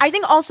different. him. I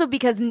think also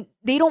because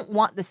they don't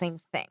want the same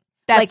thing.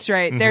 That's Like,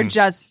 right. They're Mhm.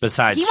 just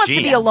Besides he wants to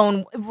Jean. be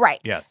alone, right?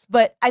 yes.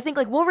 But I think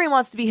like Wolverine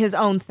wants to be his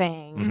own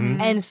thing,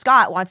 Mhm. and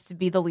Scott wants to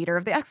be the leader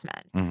of the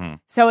X-Men. Mhm.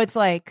 So it's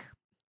like,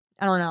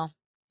 I don't know,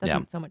 doesn't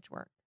Yeah. so much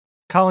work.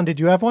 Colin, did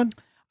you have one?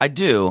 I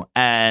do.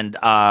 And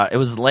it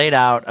was laid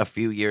out a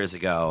few years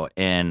ago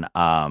in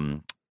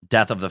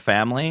Death of the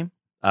Family,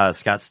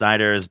 Scott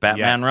Snyder's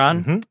Batman Yes.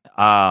 run.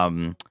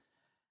 Mhm.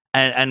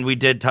 And we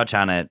did touch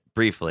on it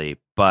briefly,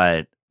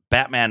 but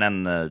Batman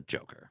and the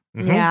Joker.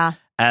 Mhm. Yeah,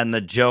 And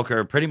the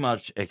Joker pretty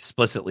much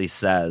explicitly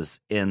says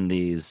in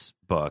these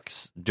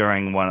books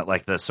during one,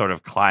 like the sort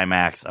of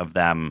climax of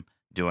them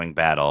doing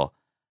battle,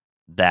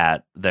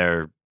 that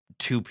they're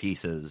two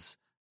pieces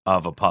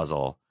of a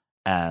puzzle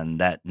and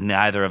that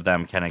neither of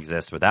them can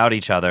exist without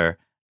each other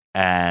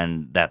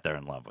and that they're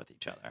in love with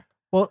each other.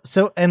 Well,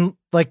 so and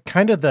like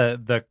kind of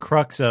the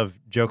crux of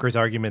Joker's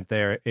argument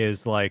there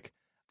is like,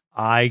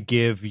 I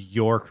give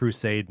your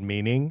crusade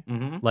meaning.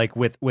 Mm-hmm. Like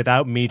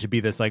without me to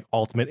be this like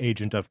ultimate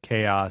agent of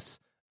chaos,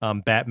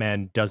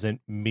 Batman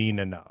doesn't mean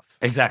enough.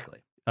 Exactly.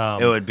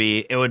 It would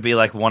be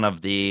like one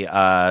of the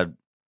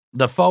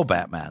faux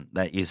Batman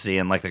that you see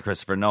in like the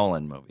Christopher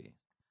Nolan movie.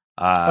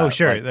 oh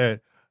sure,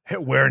 like-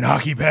 wearing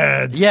hockey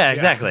pads. Yeah,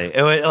 exactly.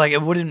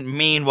 It wouldn't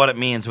mean what it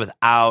means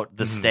without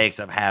the Mhm. stakes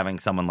of having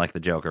someone like the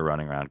Joker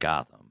running around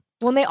Gotham.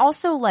 when they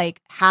also like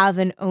have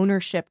an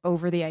ownership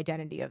over the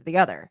identity of the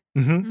other,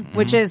 Mm-hmm.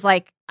 which is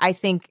like I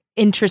think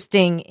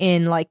interesting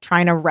in like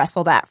trying to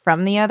wrestle that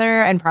from the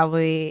other, and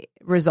probably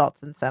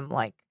results in some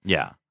like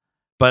Yeah.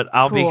 But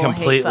I'll be Cool, hate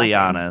completely fucking.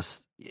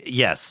 honest.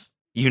 Yes,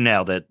 you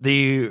nailed it.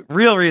 The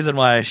real reason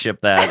why I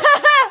ship that.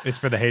 It's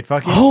for the hate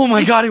fucking. Oh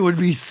my god, it would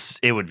be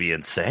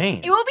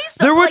insane. it will be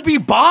so There would like, be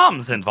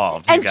bombs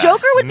involved. you and guys.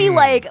 Joker would be Mm.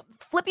 like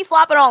flippy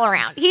flopping all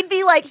around. He'd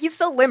be like he's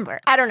so limber.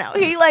 I don't know.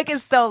 He like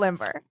is so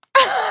limber.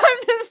 I'm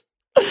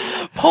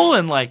just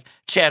pulling like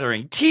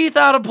chattering teeth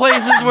out of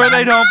places where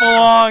they don't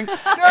belong.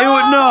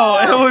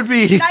 It would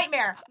be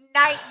nightmare.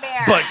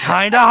 but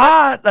kind of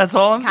hot. That's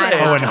all I'm Kinda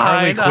saying. Oh, and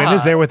Harley Kinda Quinn is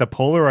hot. there with a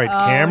Polaroid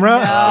Oh, camera.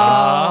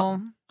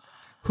 no.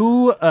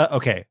 Who?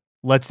 Okay,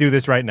 let's do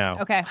this right now.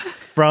 Okay.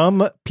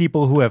 From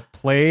people who have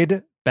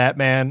played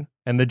Batman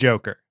and the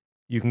Joker,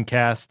 you can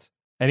cast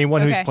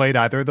anyone who's Okay. played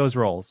either of those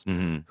roles.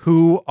 Mhm.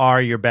 Who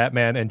are your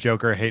Batman and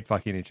Joker hate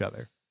fucking each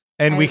other?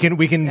 And we can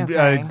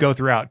Okay. go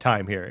throughout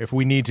time here if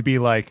we need to be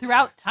like.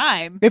 Throughout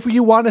time. If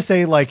you want to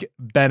say like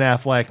Ben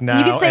Affleck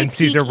now can say and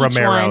Caesar peak each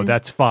Romero, one.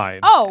 that's fine.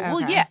 Oh,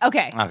 well, Okay. yeah.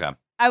 Okay. Okay.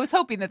 I was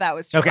hoping that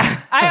was true. Okay.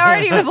 I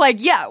already was like,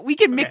 yeah, we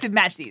can mix and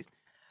match these.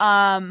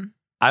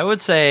 I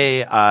would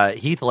say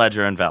Heath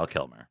Ledger and Val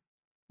Kilmer.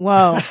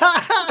 Whoa,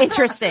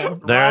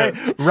 interesting. They're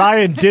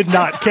Ryan did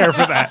not care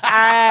for that.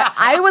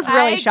 I was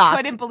really I shocked.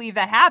 couldn't believe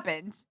that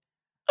happened.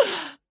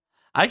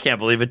 I can't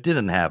believe it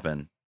didn't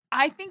happen.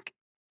 I think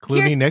Clooney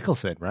Here's-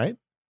 Nicholson, right?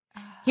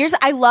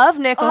 I love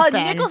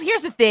Nicholson.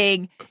 Here's the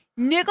thing.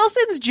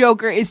 Nicholson's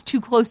Joker is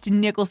too close to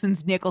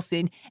Nicholson's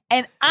Nicholson,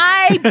 and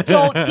I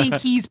don't think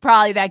he's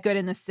probably that good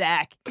in the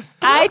sack.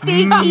 I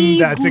think he's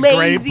that's a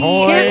lazy great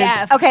point.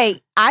 AF.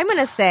 Okay, I'm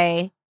gonna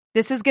say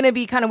this is gonna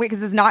be kind of weird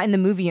because it's not in the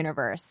movie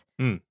universe.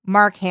 Hmm.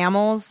 Mark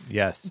Hamill's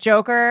Yes.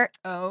 Joker,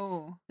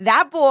 Oh,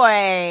 that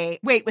boy.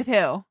 wait, with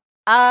who?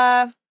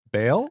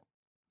 Bale?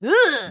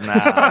 Ugh. Nah.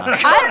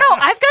 I don't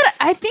know.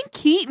 I think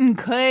Keaton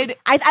could.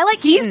 I like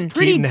He's Keaton.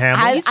 pretty. Keaton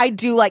Hamill? I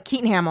do like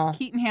Keaton Hamill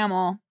Keaton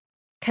Hamill.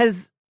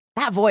 because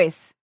that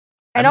voice.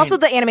 And I also mean-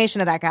 the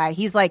animation of that guy.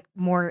 He's like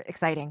more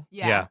exciting.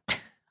 Yeah.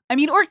 I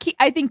mean, or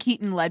I think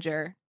Keaton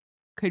Ledger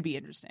could be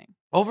interesting.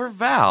 Over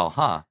Val,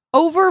 huh?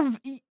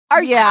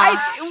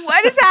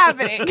 What is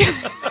happening?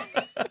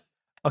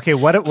 Okay,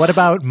 what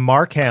about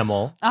Mark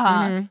Hamill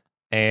Uh-huh. Mhm.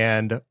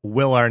 and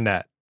Will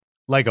Arnett,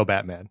 Lego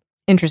Batman?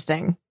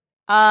 Interesting.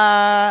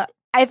 I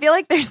feel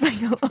like there's like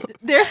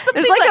There's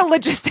something there's like a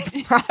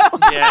logistics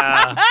problem.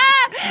 Yeah.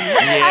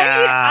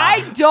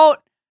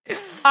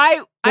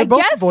 I They're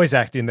both guess voice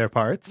acting their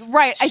parts.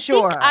 right. I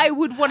Sure. think I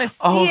would want to see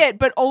Oh. it,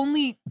 but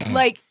only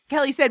like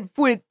Kelly said,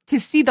 to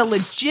see the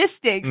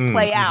logistics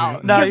play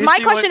out. No, Because you my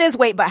see question is,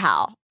 wait, but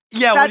how?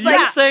 Yeah, That's when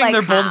you're like- saying like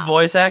they're both how?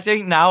 voice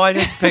acting, now I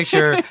just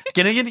picture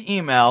getting an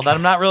email that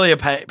I'm not really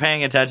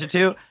paying attention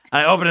to.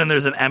 I open it and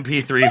there's an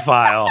MP3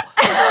 file.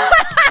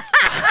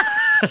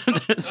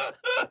 It's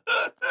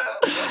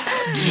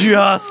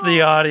just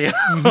the audio.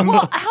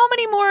 Well, how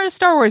many more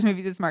Star Wars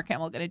movies is Mark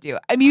Hamill going to do?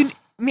 I mean,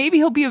 maybe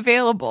he'll be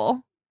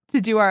available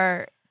to do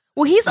our.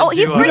 Well, he's So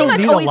he's do pretty I-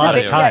 much We don't need a always lot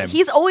of available. time.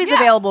 He's always Yeah.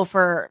 available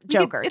for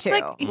Joker It's too.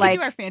 like he could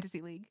do our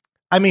fantasy league.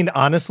 I mean,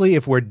 honestly,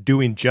 if we're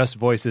doing just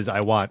voices,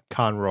 I want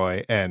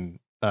Conroy and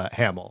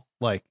Hamill.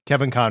 Like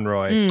Kevin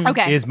Conroy Mm.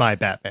 Okay. is my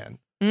Batman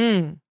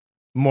Mm.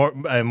 more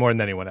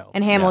than anyone else.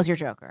 And Hamill's your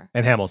Joker.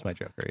 And Hamill's my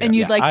Joker. Yeah. And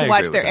you'd like I to agree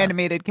watch with their that.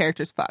 animated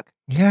characters fuck.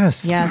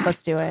 yes, Yes,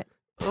 let's do it.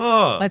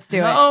 Ugh, Let's do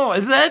it. No,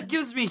 that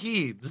gives me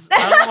heaves.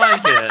 I don't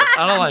like it.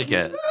 I don't like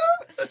it.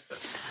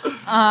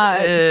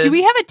 Do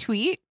we have a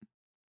tweet?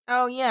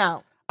 Oh yeah.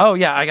 Oh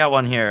yeah, I got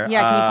one here.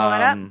 Yeah, can you pull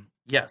that up?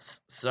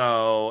 Yes.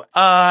 So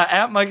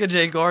at Micah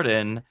J.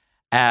 Gordon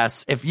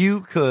asks if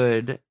you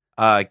could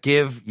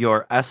give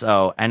your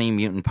SO any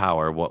mutant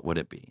power, what would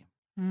it be?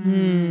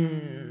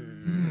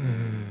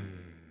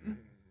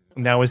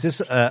 Now, is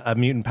this a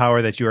mutant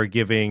power that you are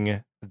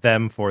giving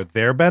them for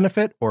their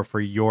benefit or for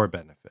your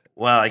benefit?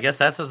 Well, I guess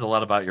that says a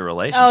lot about your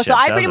relationship. Oh, so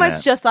I pretty doesn't much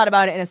it? just thought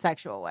about it in a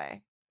sexual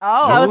way. Oh,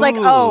 I was like,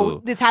 Ooh.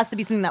 oh, this has to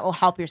be something that will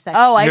help your sex.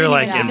 Oh, I You're didn't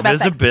like even think about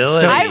sex.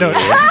 invisibility. So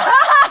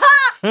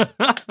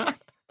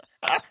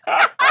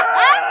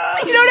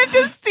you don't have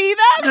to see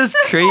that. Just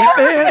creeping in.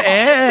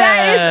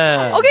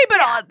 That is okay, but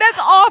that's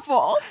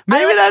awful.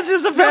 Maybe that's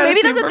just a No, fantasy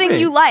maybe that's the for thing me.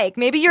 you like.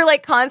 Maybe you're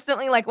like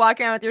constantly like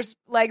walking around with your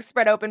legs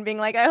spread open, being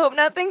like, I hope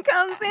nothing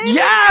comes in.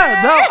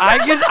 Yeah, no,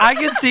 I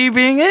can see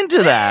being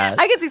into that.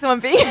 I can see someone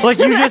being Like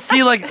you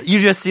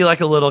just see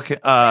like a little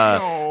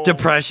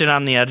depression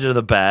on the edge of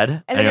the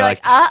bed, and then you're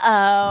like,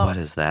 uh what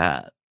is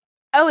that?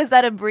 oh, is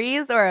that a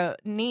breeze or a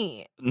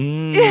knee?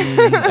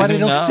 But But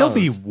it'll still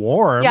be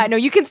warm. Yeah, no,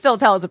 you can still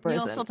tell it's a You'll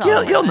person. still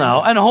tell. You'll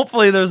know, and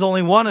hopefully there's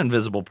only one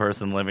invisible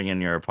person living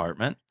in your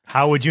apartment.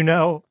 How would you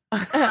know?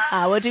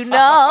 How would you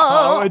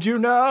How know? would you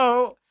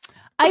know?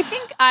 I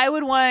think I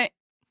would want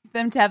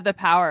them to have the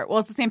power. Well,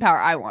 it's the same power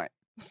I want.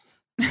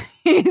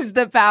 Is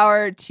the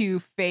power to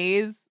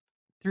phase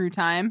through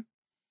time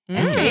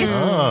and space.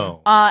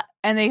 Oh.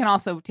 And they can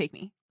also take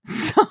me.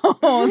 So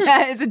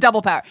that is a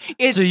double power.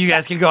 It's, So you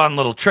guys can go on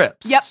little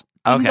trips. Yep.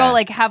 You Okay. can go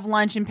like have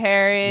lunch in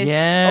Paris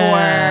yeah,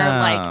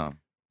 or like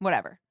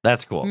whatever.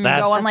 that's cool. Mm,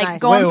 That's Go on That's like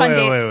nice. go on fun wait,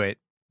 dates. wait.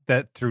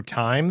 That through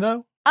time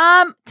though?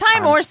 Time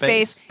Time, or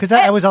space. space. Because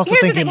I was also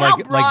Here's the thinking thing, how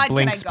like broad can I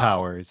Blink's go?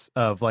 powers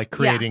of like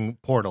creating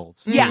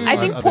portals. Yeah, to, I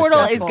think other Portal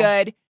spaces. is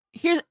good.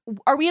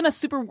 Are we in a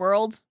super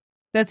world?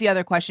 That's the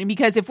other question.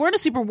 Because if we're in a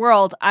super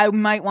world, I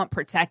might want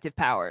protective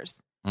powers.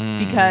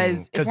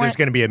 Because if Because we're there's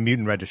going to be a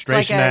mutant It's like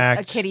registration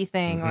act. a kitty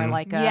thing or Mhm.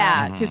 like a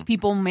yeah, Mhm. because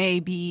people may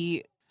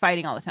be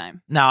fighting all the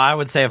time. Now, I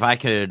would say if I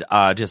could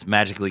just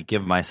magically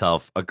give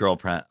myself a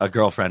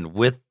girlfriend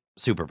with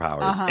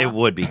superpowers, Uh-huh. it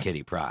would be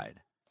Kitty Pryde.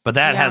 But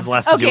that Yeah. has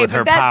less to do Okay, with but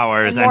her that's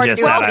powers more and to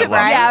just do with that I it, love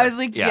right? Yeah, her. I was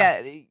like,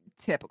 yeah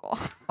typical.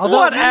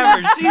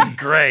 Whatever. She's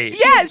great.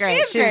 Yeah, She's great.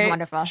 she's She's great.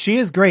 wonderful. She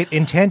is great.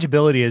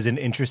 Intangibility is an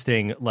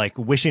interesting, like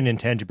wishing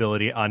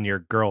intangibility on your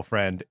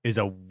girlfriend is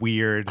a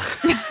weird.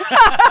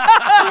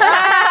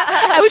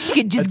 I wish you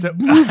could just That's a-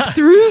 move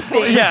through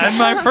things. Yeah, and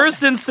my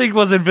first instinct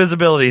was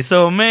invisibility,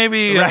 so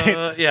maybe,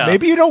 Right. yeah.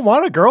 Maybe you don't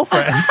want a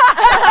girlfriend.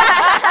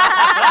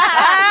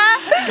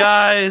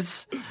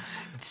 Guys,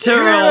 to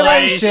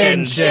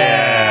relationships.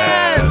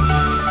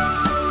 relationships.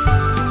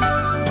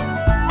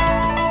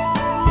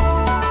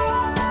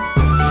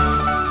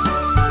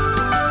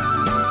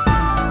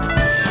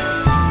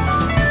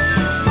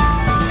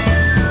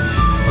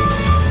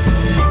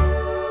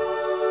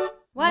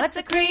 What's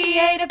a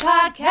Creative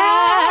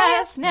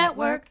Podcast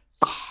Network?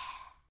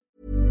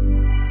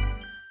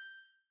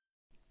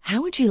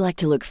 How would you like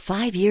to look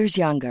 5 years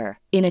younger?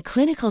 In a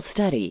clinical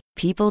study,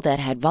 people that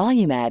had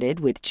volume added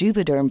with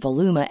Juvederm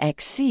Voluma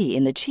XC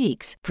in the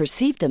cheeks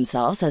perceived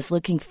themselves as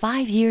looking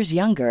 5 years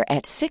younger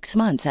at 6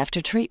 months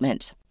after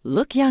treatment.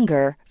 Look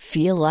younger,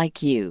 feel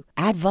like you.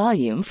 Add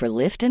volume for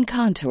lift and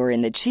contour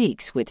in the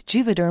cheeks with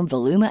Juvederm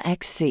Voluma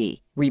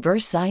XC.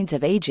 Reverse signs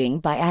of aging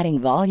by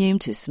adding volume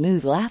to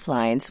smooth laugh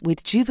lines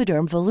with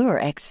Juvederm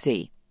Volure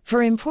XC.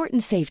 For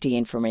important safety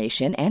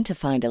information and to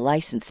find a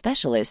licensed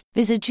specialist,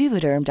 visit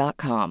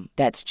Juvederm.com.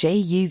 That's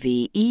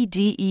JUVEDERM.com.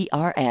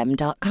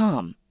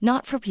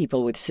 Not for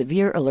people with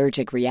severe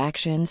allergic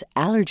reactions,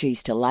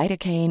 allergies to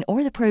lidocaine,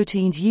 or the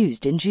proteins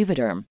used in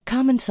Juvederm.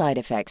 Common side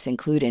effects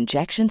include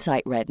injection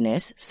site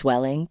redness,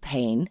 swelling,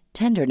 pain,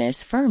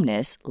 tenderness,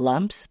 firmness,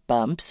 lumps,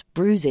 bumps,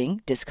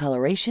 bruising,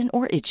 discoloration,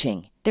 or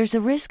itching. There's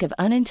a risk of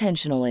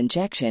unintentional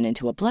injection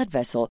into a blood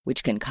vessel,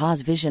 which can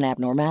cause vision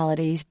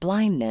abnormalities,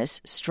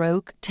 blindness,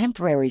 stroke,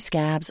 temporary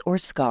scabs, or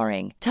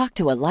scarring. Talk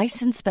to a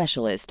licensed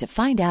specialist to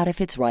find out if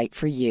it's right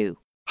for you.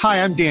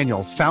 Hi, I'm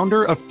Daniel,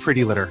 founder of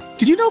Pretty Litter.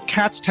 Did you know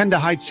cats tend to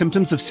hide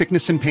symptoms of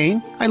sickness and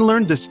pain? I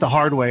learned this the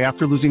hard way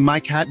after losing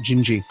my cat,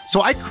 Gingy.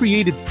 So I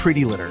created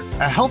Pretty Litter,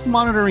 a health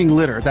monitoring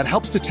litter that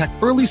helps detect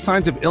early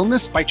signs of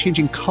illness by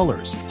changing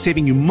colors,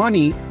 saving you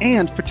money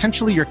and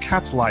potentially your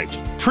cat's life.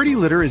 Pretty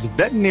Litter is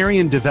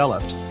veterinarian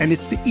developed, and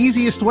it's the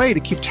easiest way to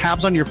keep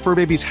tabs on your fur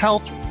baby's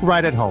health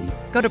right at home.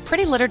 Go to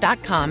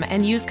prettylitter.com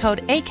and use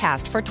code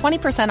ACAST for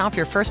 20% off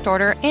your first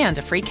order and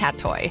a free cat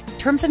toy.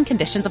 Terms and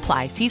conditions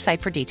apply. See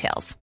site for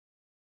details.